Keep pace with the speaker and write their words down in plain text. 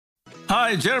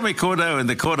Hi, Jeremy Cordeaux in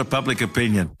the Court of Public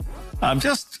Opinion. I'm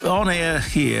just on air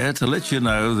here to let you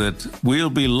know that we'll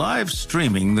be live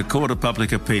streaming the Court of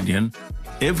Public Opinion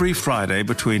every Friday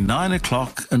between 9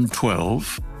 o'clock and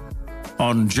 12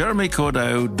 on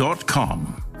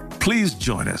jeremycordeaux.com. Please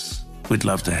join us. We'd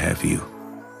love to have you.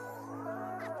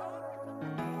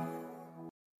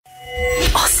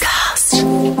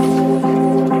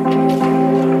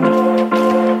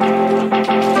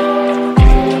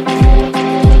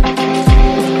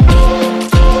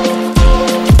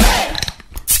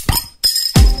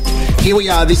 Here we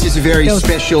are. This is a very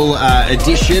special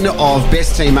edition of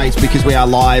Best Teammates because we are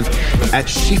live at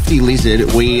Shifty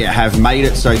Lizard. We have made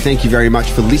it, so thank you very much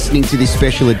for listening to this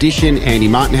special edition. Andy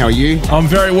Martin, how are you? I'm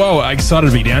very well. Excited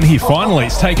to be down here finally.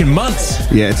 It's taken months.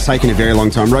 Yeah, it's taken a very long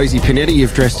time. Rosie Panetti,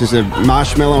 you've dressed as a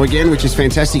marshmallow again, which is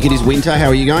fantastic. It is winter. How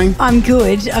are you going? I'm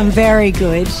good. I'm very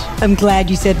good. I'm glad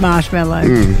you said marshmallow.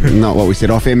 Not what we said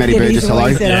off air. Matty Burgess, hello.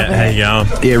 Yeah, how you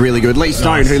going? Yeah, really good. Lee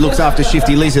Stone, who looks after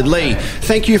Shifty Lizard. Lee,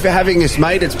 thank you for having us,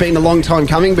 mate. It's been a long time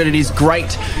coming, but it is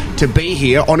great to be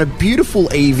here on a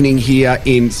beautiful evening here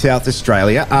in South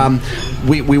Australia.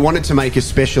 We wanted to make a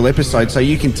special episode so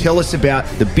you can tell us about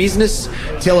the business,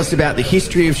 tell us about the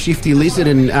history of Shifty Lizard,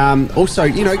 and also,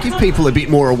 you know, give people a bit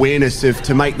more awareness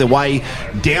to make the way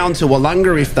down to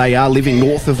Wollonga if they are living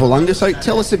north of Wollonga. So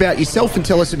tell us about yourself and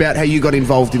tell us about how you got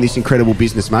involved in this incredible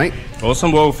business, mate.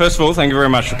 Awesome. Well, first of all, thank you very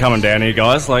much for coming down here,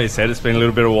 guys. Like you said, it's been a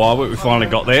little bit of a while, but we finally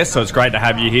got there, so it's great to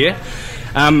have you here.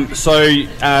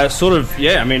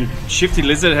 Shifty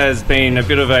Lizard has been a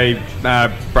bit of a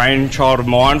brainchild of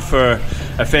mine for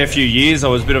a fair few years. I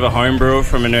was a bit of a home brewer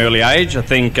from an early age. I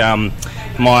think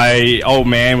my old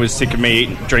man was sick of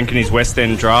me drinking his West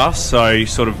End drafts, so he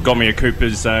sort of got me a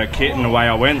Cooper's kit and away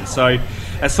I went. So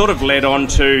it sort of led on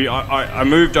to, I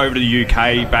moved over to the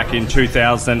UK back in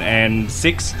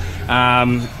 2006,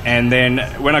 and then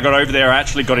when I got over there I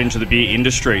actually got into the beer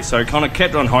industry, so kind of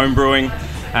kept on home brewing.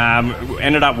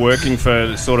 Ended up working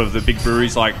for sort of the big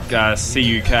breweries like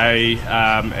CUK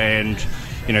and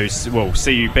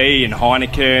CUB and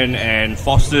Heineken and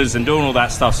Foster's and doing all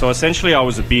that stuff. So essentially I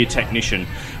was a beer technician,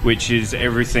 which is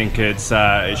everything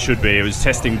it should be. It was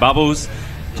testing bubbles,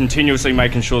 continuously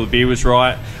making sure the beer was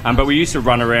right, but we used to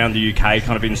run around the UK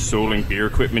kind of installing beer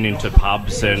equipment into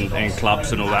pubs and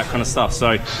clubs and all that kind of stuff.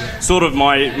 So sort of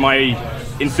my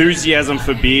enthusiasm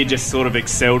for beer just sort of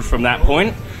excelled from that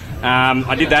point.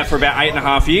 I did that for about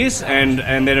 8.5 years, and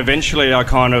then eventually I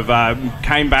kind of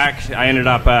came back. I ended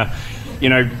up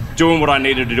doing what I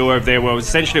needed to do over there. Well,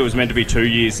 essentially it was meant to be 2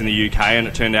 years in the UK, and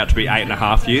it turned out to be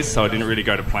 8.5 years, so I didn't really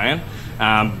go to plan.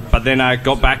 But then I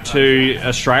got back to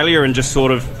Australia and just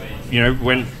sort of,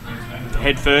 went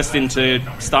head first into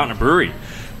starting a brewery.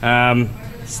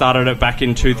 Started it back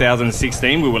in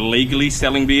 2016. We were legally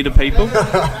selling beer to people.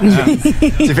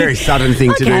 It's a very sudden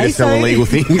thing to do, to sell illegal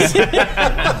things.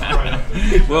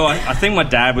 Well, I think my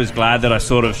dad was glad that I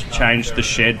sort of changed the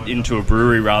shed into a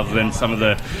brewery rather than some of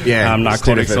the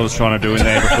narcotics I was trying to do in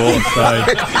there before. So,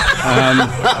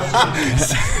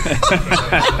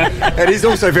 it is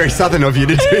also very southern of you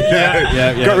to do that.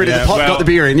 Yeah, got rid of the pot, got the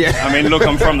beer in, I mean, look,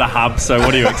 I'm from the hub, so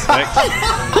what do you expect?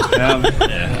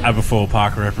 Aberfoyle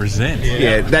Park represent.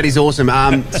 Yeah, that is awesome.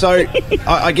 So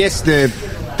I guess that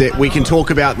we can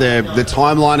talk about the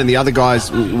timeline, and the other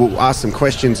guys will ask some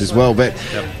questions as well, but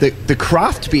the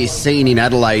craft beer scene in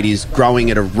Adelaide is growing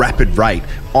at a rapid rate.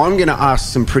 I'm going to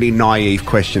ask some pretty naive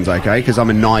questions, okay, because I'm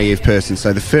a naive person.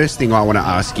 So the first thing I want to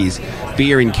ask is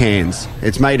beer in cans.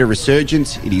 It's made a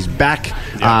resurgence. It is back.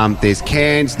 There's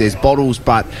cans, there's bottles,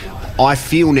 but I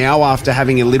feel now, after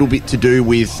having a little bit to do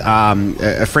with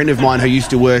a friend of mine who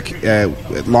used to work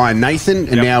at Lion Nathan,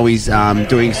 and now he's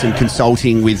doing some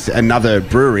consulting with another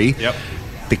brewery.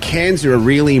 The cans are a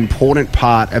really important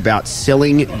part about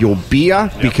selling your beer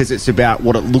because it's about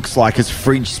what it looks like as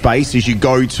fridge space as you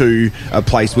go to a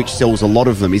place which sells a lot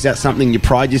of them. Is that something you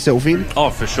pride yourself in? Oh,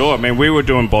 for sure. I mean, we were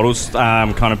doing bottles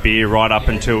kind of beer right up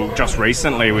until just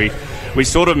recently. We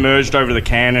sort of merged over the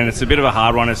can, and it's a bit of a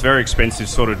hard one. It's very expensive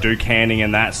to sort of do canning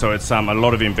and that, so it's a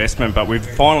lot of investment, but we've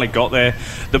finally got there.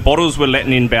 The bottles were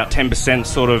letting in about 10%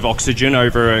 sort of oxygen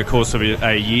over a course of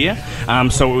a year,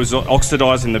 so it was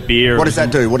oxidising the beer. What does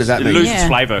that do? What does that mean? It loses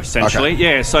flavour, essentially. Okay.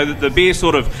 Yeah, so the beer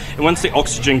sort of, once the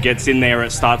oxygen gets in there,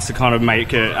 it starts to kind of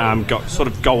make it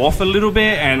go off a little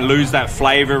bit and lose that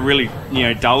flavour, really,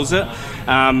 dulls it.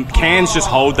 Cans just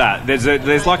hold that.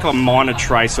 There's like a minor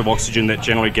trace of oxygen that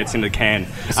generally gets in the can.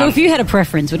 So if you had a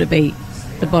preference, would it be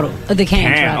The bottle, the cans.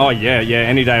 Can. Rather. Oh yeah,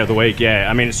 any day of the week. Yeah,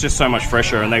 I mean it's just so much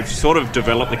fresher, and they've sort of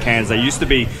developed the cans. They used to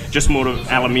be just more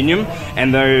of aluminium,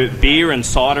 and the beer and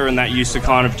cider and that used to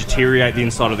kind of deteriorate the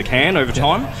inside of the can over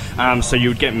time. So you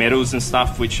would get metals and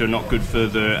stuff which are not good for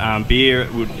the beer.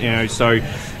 So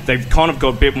they've kind of got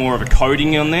a bit more of a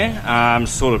coating on there,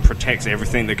 sort of protects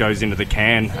everything that goes into the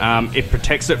can. It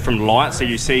protects it from light, so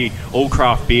you see all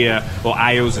craft beer or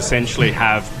ales essentially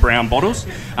have brown bottles,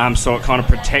 so it kind of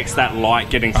protects that light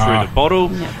getting through the bottle,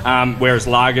 whereas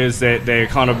lagers, they're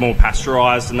kind of more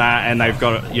pasteurised and that, and they've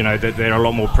got, they're a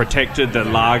lot more protected. The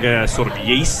lager sort of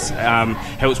yeast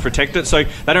helps protect it, so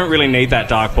they don't really need that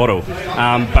dark bottle.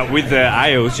 But with the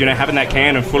ales, having that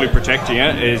can and fully protecting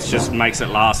it just makes it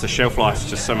last. The shelf life is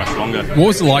just so much longer. What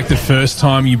was it like the first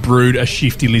time you brewed a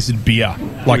Shifty Lizard beer?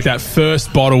 Like that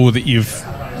first bottle that you've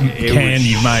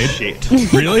made? Shit.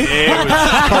 Really? It was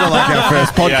Kind of like our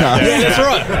first podcast. Yeah, that's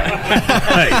right.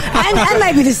 and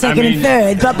maybe the second and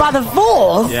third, but by the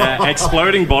fourth... Yeah,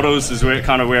 exploding bottles is where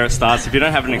it starts. If you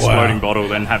don't have an exploding bottle,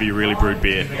 then have you really brewed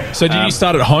beer? So did you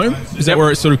start at home? Is that where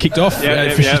it sort of kicked off?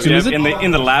 For Shifty Lizard?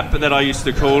 In the lab that I used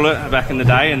to call it back in the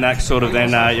day, and that sort of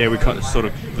then, we sort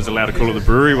of was allowed to call it the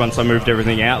brewery once I moved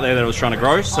everything out there that I was trying to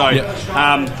grow. So,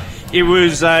 it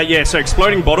was, so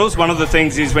exploding bottles, one of the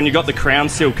things is when you got the crown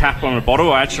seal cap on a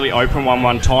bottle, I actually opened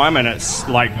one time and it's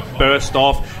like burst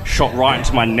off, shot right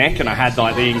into my neck, and I had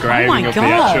like the engraving of the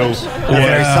actual...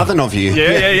 Very southern of you.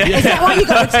 Yeah. Is that why you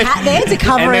got the tat there, to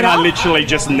cover and it then up? I literally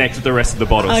just necked the rest of the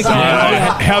bottles. Okay.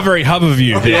 How very hub of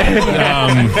you.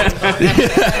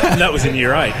 That was in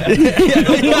year 8.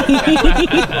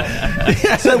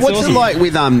 So what's it like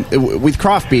with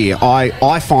craft beer?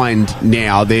 I find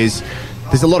now there's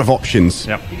a lot of options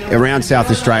around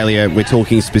South Australia. We're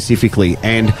talking specifically,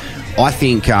 and I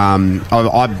think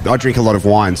I drink a lot of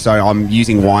wine, so I'm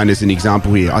using wine as an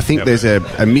example here. I think there's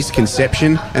a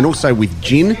misconception, and also with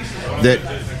gin, that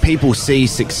people see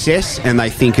success and they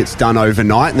think it's done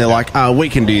overnight, and they're like, oh, we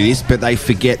can do this, but they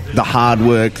forget the hard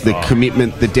work, the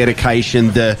commitment, the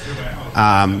dedication, the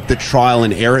trial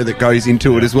and error that goes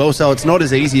into it as well. So it's not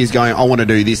as easy as going, I want to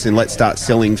do this and let's start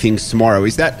selling things tomorrow.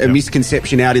 Is that a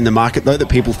misconception out in the market, though, that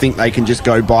people think they can just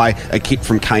go buy a kit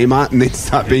from Kmart and then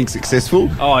start being successful?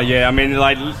 Oh, yeah. I mean,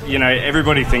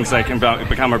 everybody thinks they can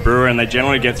become a brewer, and they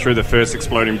generally get through the first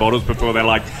exploding bottles before they're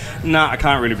like, nah, I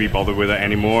can't really be bothered with it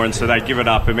anymore, and so they give it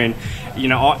up. I mean,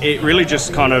 it really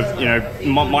just kind of,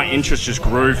 my interest just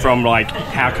grew from like,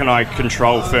 how can I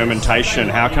control fermentation?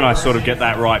 How can I sort of get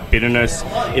that right bitterness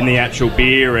in the actual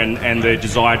beer and the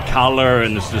desired colour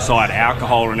and the desired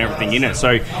alcohol and everything in it? So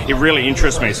it really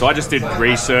interests me. So I just did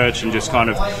research and just kind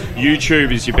of,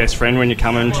 YouTube is your best friend when you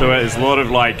come into it. There's a lot of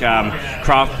like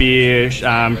craft beer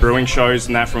brewing shows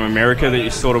and that from America that you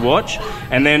sort of watch,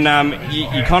 and then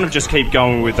you kind of just keep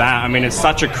going with that. I mean, it's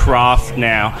such a craft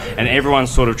now, and everyone's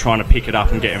sort of trying to pick it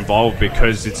up and get involved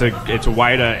because it's a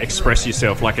way to express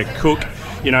yourself. Like a cook,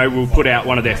 will put out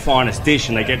one of their finest dish,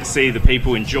 and they get to see the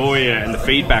people enjoy it and the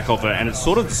feedback of it, and it's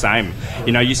sort of the same.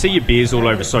 You see your beers all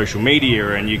over social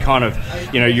media, and you kind of,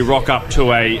 you rock up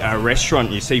to a restaurant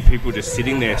and you see people just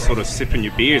sitting there sort of sipping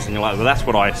your beers, and you're like, well, that's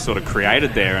what I sort of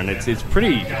created there, and it's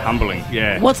pretty humbling,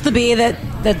 yeah. What's the beer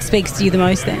that speaks to you the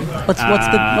most then?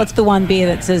 What's the one beer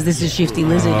that says this is Shifty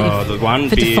Lizard?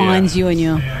 If it defines you and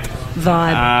your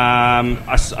vibe.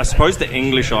 I suppose the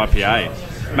English IPA.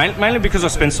 Mainly because I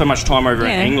spend so much time over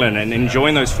in England and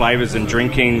enjoying those flavours and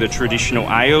drinking the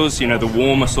traditional ales, the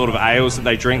warmer sort of ales that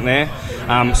they drink there.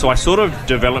 So I sort of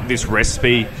developed this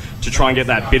recipe to try and get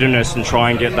that bitterness and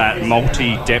try and get that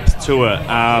malty depth to it,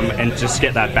 and just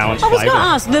get that balanced flavour.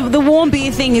 I was going to ask, the warm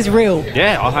beer thing is real.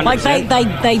 Yeah, 100%.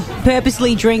 Like they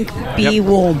purposely drink beer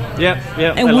warm. Yep.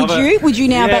 And would you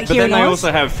now back here in but then they Oz?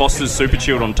 also have Foster's Super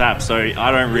Chilled on tap, so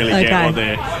I don't really get what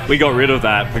they're... We got rid of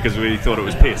that because we thought it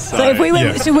was piss. So if we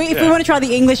want to try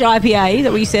the English IPA, is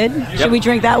that what you said? Should we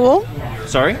drink that warm?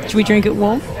 Sorry? Should we drink it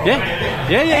warm? Yeah.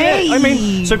 Hey. I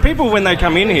mean, so people, when they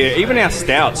come in here, even our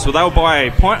stouts, so they'll buy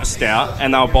a pint of stout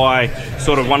and they'll buy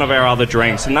sort of one of our other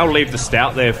drinks, and they'll leave the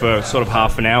stout there for sort of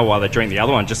half an hour while they drink the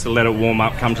other one, just to let it warm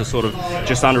up, come to sort of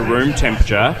just under room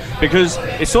temperature, because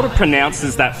it sort of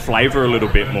pronounces that flavour a little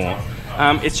bit more.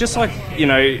 It's just like,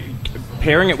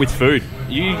 pairing it with food.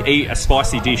 You eat a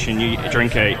spicy dish and you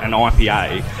drink an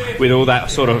IPA with all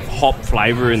that sort of hop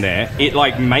flavour in there, it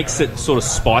like makes it sort of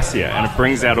spicier, and it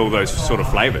brings out all those sort of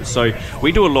flavours. So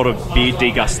we do a lot of beer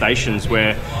degustations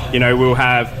where, we'll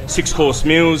have 6-course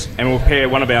meals and we'll pair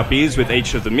one of our beers with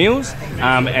each of the meals,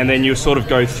 and then you'll sort of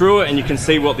go through it and you can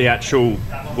see what the actual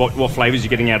what flavours you're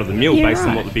getting out of the mill based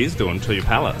on what the beer's doing to your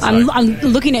palate. So. I'm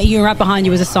looking at you, and right behind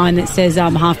you is a sign that says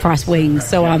half-price wings.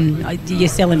 So you're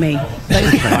selling me.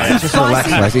 Just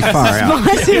relax, Leslie. Far out.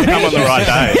 Come on the right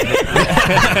day.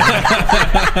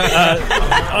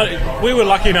 We were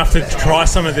lucky enough to try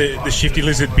some of the Shifty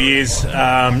Lizard beers.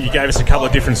 You gave us a couple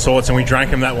of different sorts, and we drank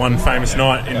them that one famous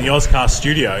night in the Ozcast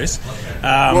studios.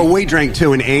 Well, we drank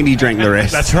 2 and Andy drank the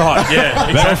rest. That's right, yeah.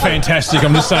 They were fantastic.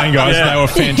 I'm just saying, guys, they were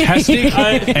fantastic,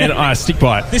 and I stick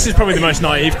by it. This is probably the most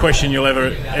naive question you'll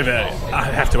ever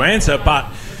have to answer, but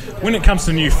when it comes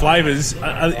to new flavours,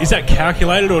 is that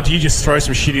calculated, or do you just throw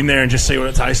some shit in there and just see what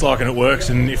it tastes like and it works,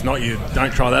 and if not, you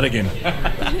don't try that again?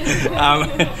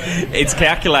 It's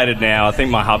calculated now. I think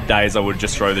my hub days I would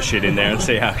just throw the shit in there and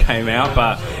see how it came out,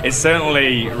 but it's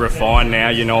certainly refined now.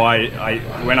 You know, I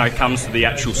when it comes to the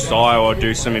actual style, I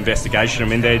do some investigation. I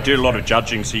mean, they do a lot of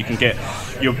judging, so you can get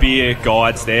your beer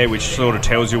guides there, which sort of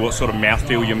tells you what sort of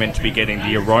mouthfeel you're meant to be getting,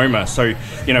 the aroma. So,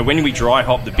 you know, when we dry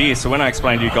hop the beer, so when I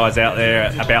explain to you guys out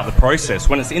there about the process,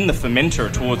 when it's in the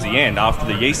fermenter towards the end, after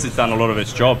the yeast has done a lot of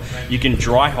its job, you can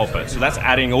dry hop it. So that's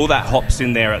adding all that hops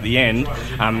in there at the end,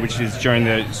 which is during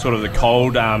the sort of the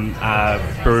cold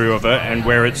brew of it, and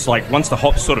where it's like once the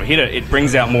hops sort of hit it, it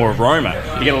brings out more aroma.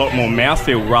 You get a lot more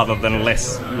mouthfeel rather than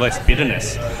less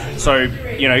bitterness. So,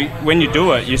 you know, when you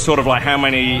do it, you're sort of like, how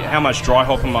much dry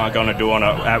hop am I going to do on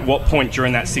it? At what point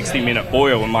during that 60-minute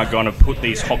boil am I going to put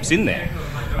these hops in there?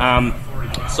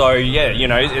 So, yeah, you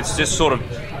know, it's just sort of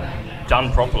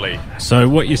done properly. So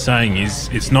what you're saying is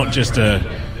it's not just a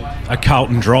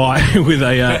Carlton Dry with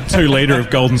a 2 litre of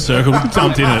Golden Circle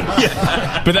dumped in it.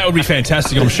 Yeah. But that would be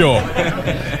fantastic, I'm sure.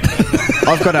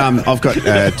 I've got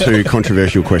 2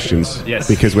 controversial questions. Yes.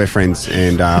 Because we're friends,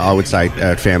 and I would say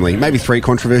family. Maybe 3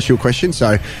 controversial questions.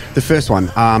 So the first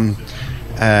one,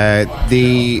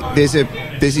 there's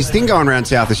this thing going around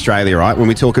South Australia, right? When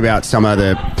we talk about some of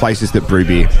the places that brew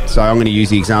beer. So I'm going to use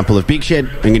the example of Big Shed.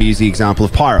 I'm going to use the example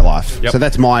of Pirate Life. Yep. So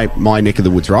that's my neck of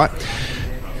the woods, right?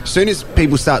 As soon as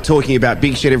people start talking about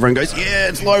Big Shed, everyone goes, yeah,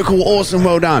 it's local, awesome,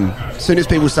 well done. As soon as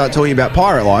people start talking about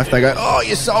Pirate Life, they go, oh,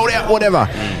 you sold out, whatever.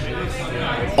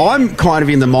 I'm kind of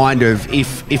in the mind of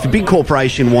if a big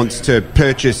corporation wants to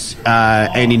purchase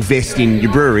and invest in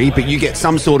your brewery, but you get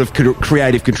some sort of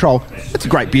creative control, that's a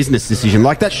great business decision.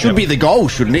 Like, that should be the goal,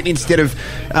 shouldn't it? Instead of...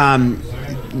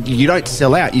 you don't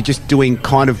sell out. You're just doing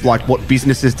kind of like what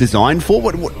business is designed for.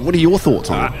 What are your thoughts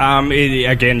on it?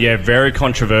 Again, yeah, very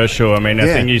controversial. I mean, I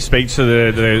think you speak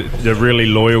to the really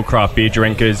loyal craft beer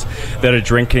drinkers that are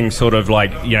drinking sort of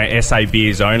like, you know, SA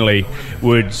beers only,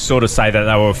 would sort of say that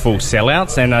they were full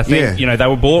sellouts. And I think, you know, they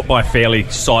were bought by a fairly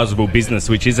sizable business,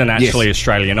 which isn't actually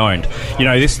Australian owned. You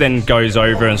know, this then goes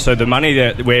over, and so the money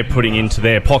that we're putting into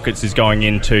their pockets is going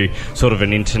into sort of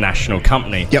an international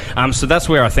company. Yep. So that's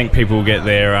where I think people get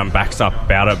their backs up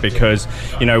about it, because,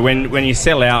 you know, when you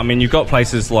sell out, I mean, you've got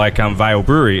places like Vale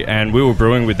Brewery, and we were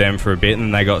brewing with them for a bit,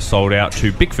 and they got sold out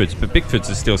to Bigford's, but Bigford's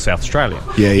is still South Australia.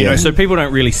 You know, so people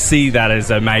don't really see that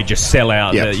as a major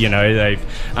sellout. That, you know, they've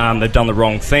done the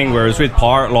wrong thing. Whereas with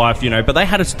Pirate Life, you know, but they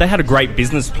had a great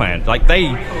business plan. Like they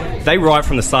right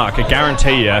from the start could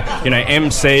guarantee you know,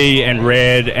 MC and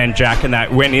Red and Jack and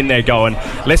that went in there going,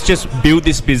 let's just build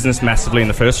this business massively in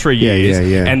the first 3 years,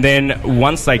 and then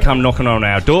once they come knocking on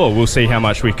our door, we'll see how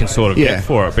much we can sort of get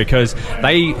for it, because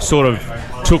they sort of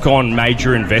took on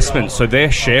major investments, so their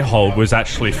sharehold was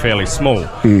actually fairly small.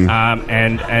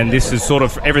 And this is sort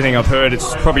of everything I've heard.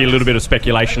 It's probably a little bit of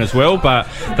speculation as well, but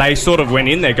they sort of went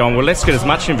in there going, well, let's get as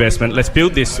much investment, let's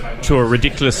build this to a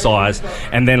ridiculous size,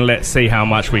 and then let's see how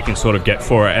much we can sort of get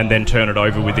for it, and then turn it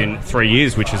over within 3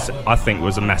 years, which is, I think,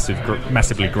 was a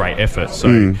massively great effort. So,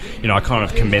 you know, I kind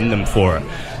of commend them for it.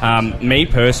 Me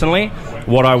personally,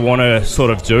 what I want to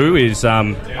sort of do is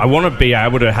I want to be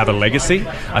able to have a legacy.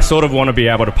 I sort of want to be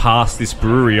able to pass this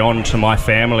brewery on to my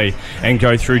family and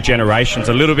go through generations,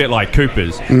 a little bit like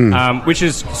Cooper's, which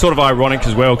is sort of ironic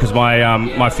as well, because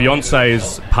my fiance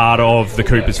is part of the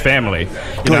Cooper's family.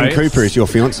 Glenn Cooper is your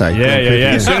fiance.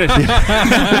 Yeah.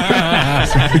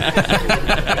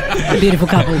 Beautiful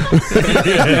couple.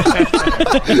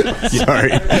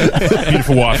 Sorry.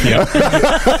 Beautiful wife, yeah.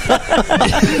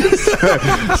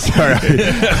 Sorry.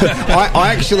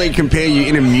 I actually compare you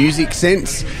in a music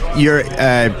sense. You're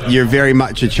very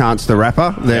much a Chance the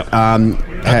Rapper that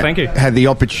thank you. had the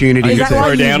opportunity to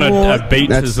throw down a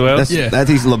beat as well. That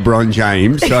is LeBron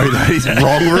James, so that is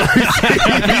wrong.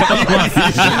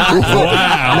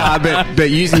 Wow. But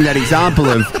using that example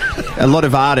of a lot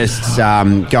of artists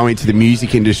go into the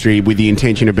music industry with the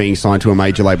intention of being signed to a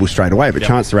major label straight away. But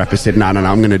Chance the Rapper said, no,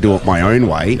 I'm going to do it my own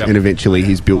way. And eventually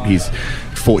he's built his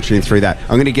fortune through that.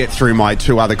 I'm going to get through my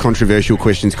 2 other controversial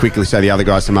questions quickly so the other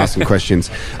guys can ask some questions.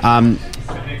 I'm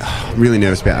really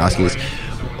nervous about asking this.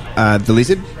 The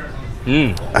lizard?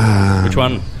 Which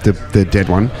one? The dead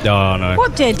one. Oh, no.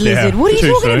 What dead lizard? What are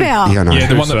you talking about? Yeah, no.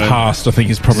 The one that passed, I think,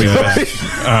 is probably the best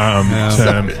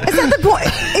term. Is that the point?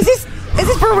 Is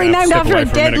this probably named after a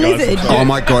dead lizard? Oh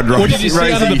my God, Rosie. What did you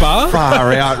see under the bar?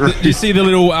 Far out. Did you see the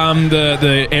little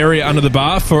the area under the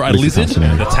bar for a lizard?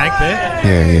 The tank there?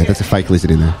 Yeah, that's a fake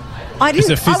lizard in there. I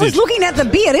was looking at the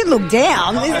beer. I didn't look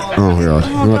down. Oh, God.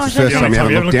 Well, it's the first time you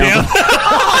haven't looked down.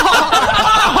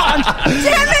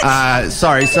 Damn it!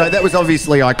 Sorry, so that was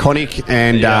obviously iconic,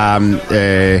 and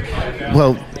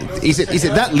well, is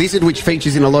it that lizard which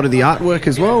features in a lot of the artwork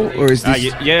as well, or is this?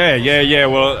 Yeah.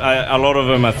 Well, a lot of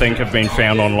them I think have been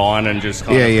found online and just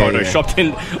kind of photoshopped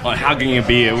in, hugging a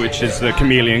beer, which is the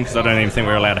chameleon, because I don't even think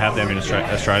we're allowed to have them in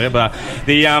Australia. But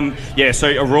so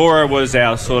Aurora was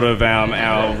our sort of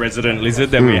our resident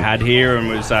lizard that we had here, and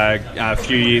was a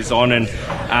few years on, and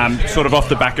sort of off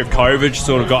the back of COVID,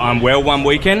 sort of got unwell one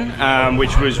weekend,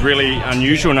 which was really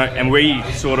unusual, and we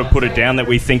sort of put it down that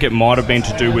we think it might have been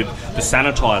to do with the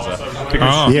sanitizer,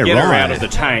 because you get her out of the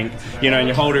tank, and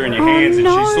you hold her in your hands, and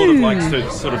she sort of likes to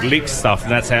sort of lick stuff,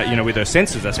 and that's how, with her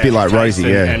senses, that's how bit like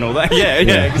Rosie, and all that. Yeah.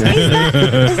 Exactly.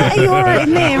 Is that Aurora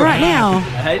in there right now?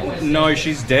 Hey, no,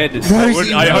 she's dead.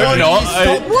 Rosie, I hope not.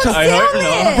 What's down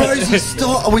there? Rosie,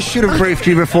 stop. We should have briefed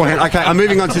you beforehand. Okay, I'm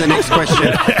moving on to the next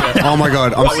question. Oh my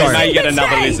God, I'm sorry. We may get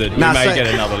another lizard.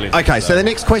 Okay, so the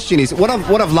next question is, what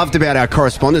I've loved about our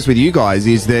correspondence with you guys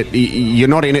is that you're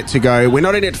not in it to go, we're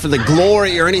not in it for the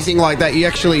glory or anything like that. You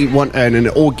actually want an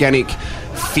organic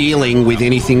feeling with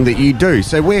anything that you do.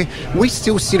 So we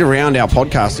still sit around our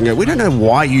podcast and go, we don't know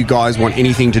why you guys want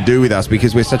anything to do with us,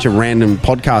 because we're such a random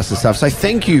podcast and stuff. So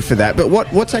thank you for that. But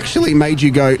what's actually made you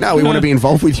go, no, we want to be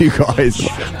involved with you guys?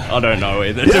 I don't know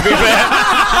either, to be fair.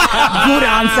 Good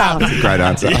answer. Great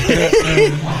answer.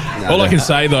 All I can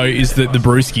say, though, is that the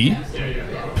brewski,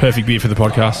 perfect beer for the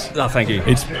podcast. Oh, thank you.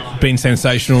 It's been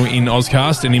sensational in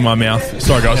Ozcast and in my mouth.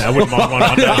 Sorry, guys. I wouldn't mind one.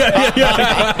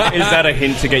 Is that a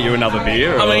hint to get you another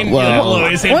beer? I mean, what are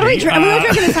we drinking? Are we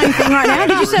drinking the same thing right now?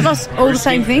 Did you serve us all the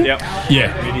same thing? Yep.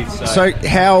 Yeah. So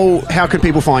how can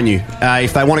people find you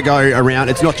if they want to go around?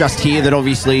 It's not just here that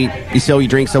obviously you sell your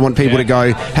drinks. I want people to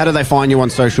go. How do they find you on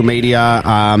social media?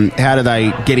 How do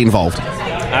they get involved?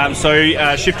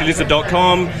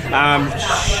 ShiftyLizard.com,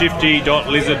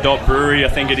 Shifty.lizard.brewery, I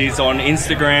think it is, on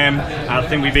Instagram. I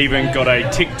think we've even got a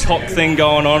TikTok thing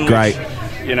going on. Great. Which,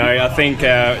 I think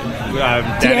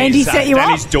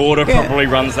Danny's daughter probably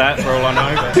runs that, for all I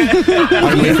know.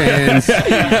 OnlyFans.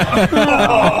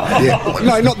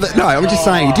 No, not that. No, I'm just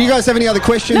saying. Do you guys have any other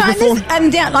questions before?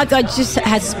 I just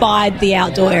had spied the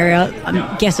outdoor area.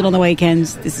 I'm guessing on the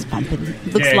weekends. This is pumping.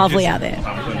 Looks lovely out there.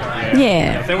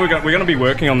 Yeah. I think we're going to be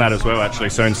working on that as well, actually,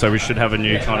 soon. So we should have a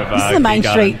new kind of. This is the main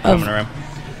street of around.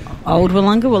 Old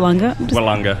Wollonga.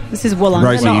 This is Wollonga.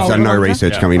 Rosie, you've done no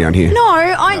research coming down here. No,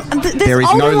 there is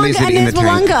Old no Wollonga lizard and in the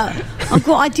tank.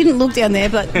 Wollonga. I didn't look down there,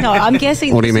 but no, I'm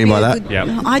guessing. What do you mean by that?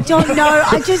 I don't know.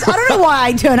 I don't know why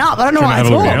I turn up. I don't know why I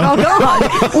talk. Oh God,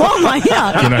 why am I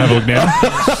here? Can I have a look now?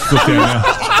 Look down now.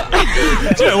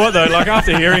 Do you know what though? Like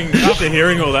after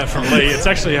hearing all that from Lee, it's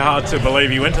actually hard to believe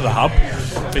he went to the hub.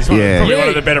 It's probably one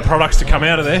of the better products to come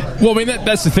out of there. Well, I mean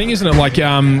that's the thing, isn't it? Like,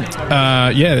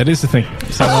 that is the thing.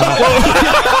 So,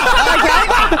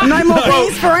 Okay, no more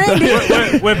beers for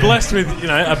Andy. We're blessed with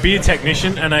a beer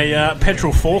technician and a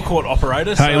petrol forecourt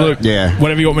operator. Hey, look,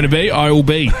 whatever you want me to be, I will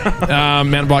be.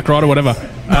 Mountain bike rider, whatever.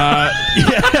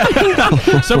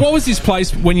 So, what was this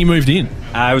place when you moved in?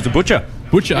 It was a butcher.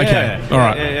 Okay. All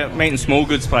right. Yeah. Meat and small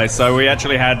goods place. So we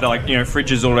actually had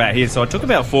fridges all out here. So it took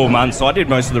about 4 months. So I did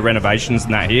most of the renovations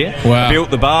and that here. Wow. I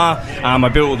built the bar. I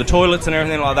built all the toilets and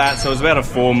everything like that. So it was about a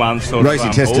 4 month sort Rosie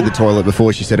of. tested the toilet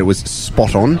before. She said it was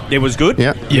spot on. It was good.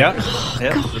 Yeah.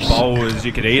 The bowl was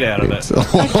you could eat out of it.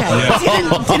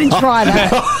 Okay. Didn't try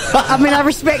that. I mean, I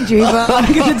respect you, but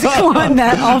I'm going to decline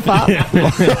that offer.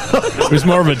 It was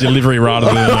more of a delivery rather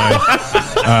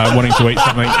than wanting to eat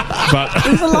something. But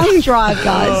it was a long drive,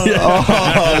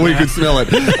 guys. We could smell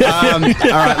it. All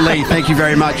right, Lee, thank you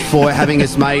very much for having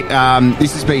us, mate.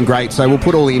 This has been great. So we'll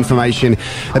put all the information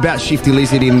about Shifty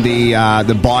Lizard in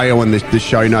the bio and the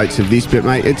show notes of this. But,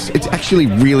 mate, it's actually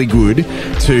really good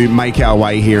to make our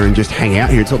way here and just hang out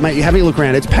here. Mate, you're having a look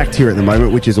around. It's packed here at the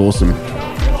moment, which is awesome.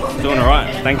 Doing all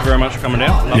right. Thank you very much for coming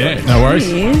down. Love it. No worries.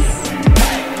 Cheers.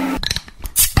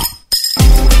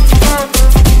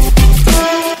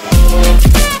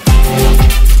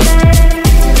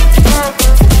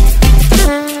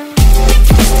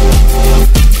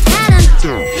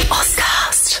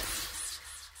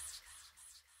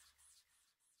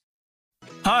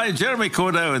 Hi, Jeremy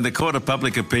Cordeaux in the Court of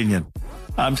Public Opinion.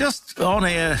 I'm just on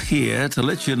air here to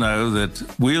let you know that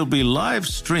we'll be live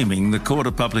streaming the Court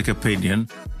of Public Opinion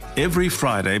every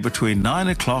Friday between 9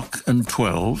 o'clock and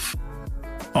 12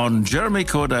 on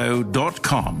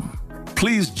jeremycordeaux.com.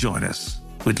 Please join us.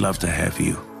 We'd love to have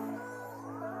you.